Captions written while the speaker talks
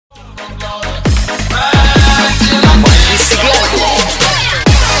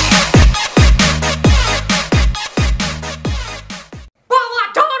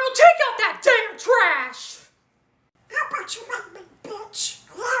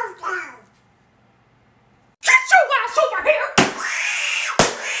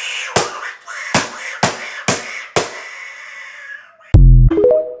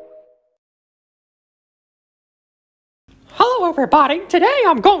everybody. Today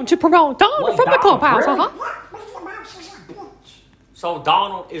I'm going to promote Donald from the clubhouse, really? Mickey Mouse is a bitch. So,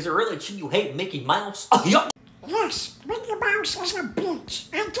 Donald, is it really true you hate Mickey Mouse? Oh, yeah. Yes, Mickey Mouse is a bitch.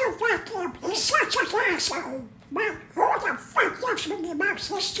 I don't like him. He's such an asshole. But who the fuck loves Mickey Mouse?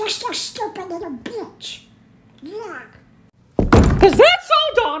 He's just a stupid little bitch. Yeah. Cause that's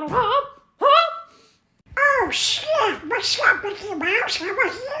all, Donald, huh? Oh shit! What's up, Mickey Mouse? How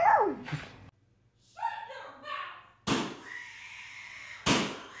are you?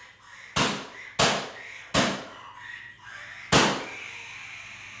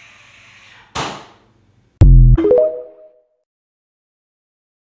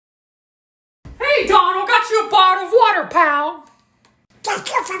 Hey, Donald, got you a bottle of water, pal. Thank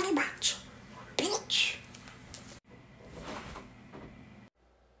you very much, bitch.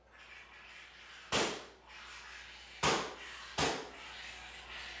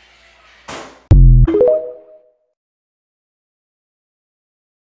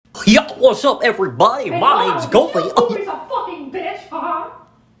 Yo, what's up, everybody? Hey, My name's Donald, Goofy. you know Goofy's a fucking bitch, huh?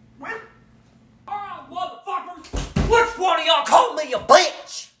 What? Alright, motherfuckers. Which one of y'all called me a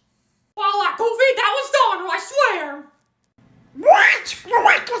bitch? Well, Goofy, that was Donald, I swear. What? You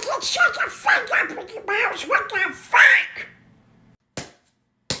want to get shut the fuck up, Mickey Mouse? What the fuck?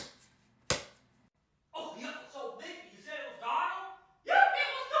 Oh, yeah, so Mickey, you said it was Donald? Yeah, it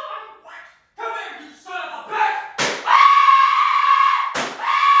was Donald. What? Come here, you son of a bitch.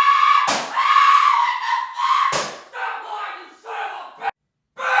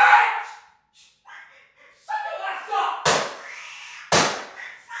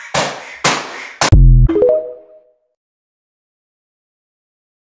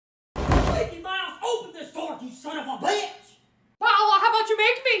 Mickey Mouse, open this door, you son of a bitch! Well, how about you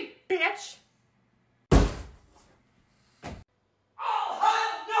make me, bitch? Oh,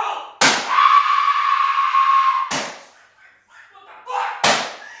 hell no! What the fuck?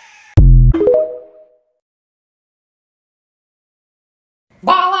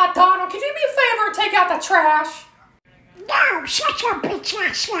 Well, Donald, can you do me a favor and take out the trash? No, shut your bitch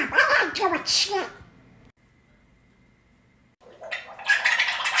ass up. I like doing shit.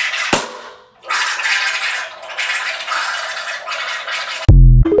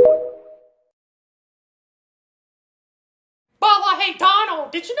 Well, hey,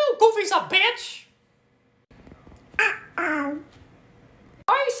 Donald, did you know Goofy's a bitch? Uh-oh.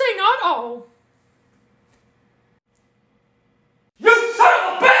 Why are you saying uh-oh? You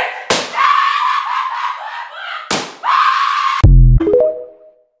son of a bitch!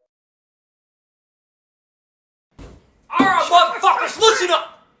 Alright, motherfuckers, listen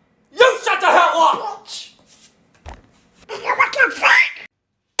up! You shut the hell up! Bitch. Nigga, what the fuck?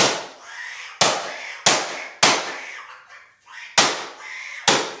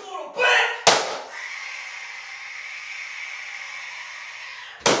 You little bitch!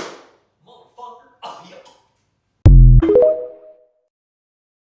 Motherfucker. Oh, yeah.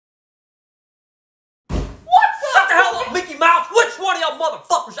 Shut the hell up, Mickey Mouse! Which one of y'all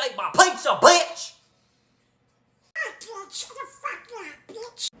motherfuckers ate my pizza, bitch? I can't shut the fuck up,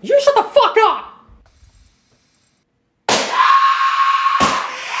 bitch. You shut the fuck up!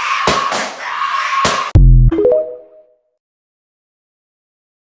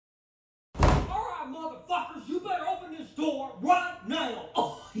 Alright, motherfuckers, you better open this door right now.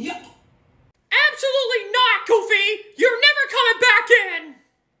 Oh, yeah. Absolutely not, Goofy! You're never coming back in!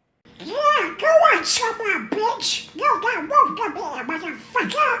 Yeah, go on somewhere, bitch. You got woke up here,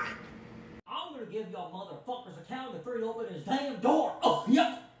 motherfucker. I'm gonna give y'all motherfuckers a count of 3 to open this damn door. Oh,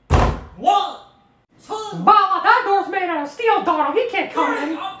 yeah. 1, 2, Well, that door's made out of steel, Donald. He can't come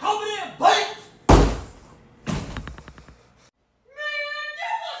 3. in. I'm coming in, bitch. Man,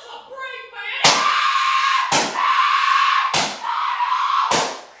 give us a break, man.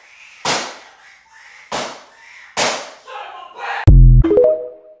 Son of a bitch.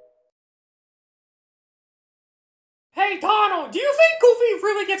 Hey, Donald, do you think Goofy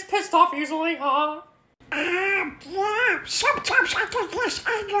really gets pissed off easily, huh? Yeah, sometimes I think his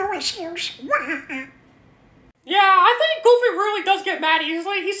anger issues. Yeah, I think Goofy really does get mad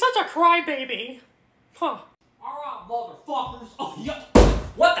easily. He's such a crybaby. Huh. Alright, motherfuckers. Oh, yeah.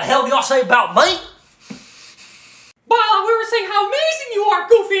 What the hell do y'all say about me? Well, we were saying how amazing you are,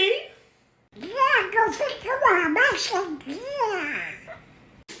 Goofy! Yeah, go think you are amazing. Yeah.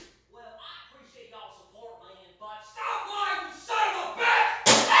 Well, I appreciate y'all's support, man, but stop lying, you son of a bitch!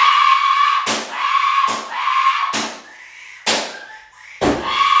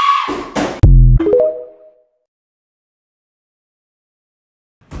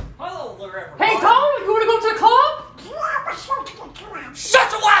 Hello there, everybody. Hey, Donald, you wanna go to the club? Yeah, we're supposed to get to him.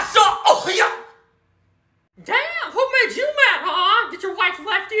 Shut your ass up! Oh, yeah! Damn, who made you mad, huh?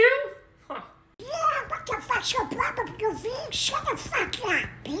 shut the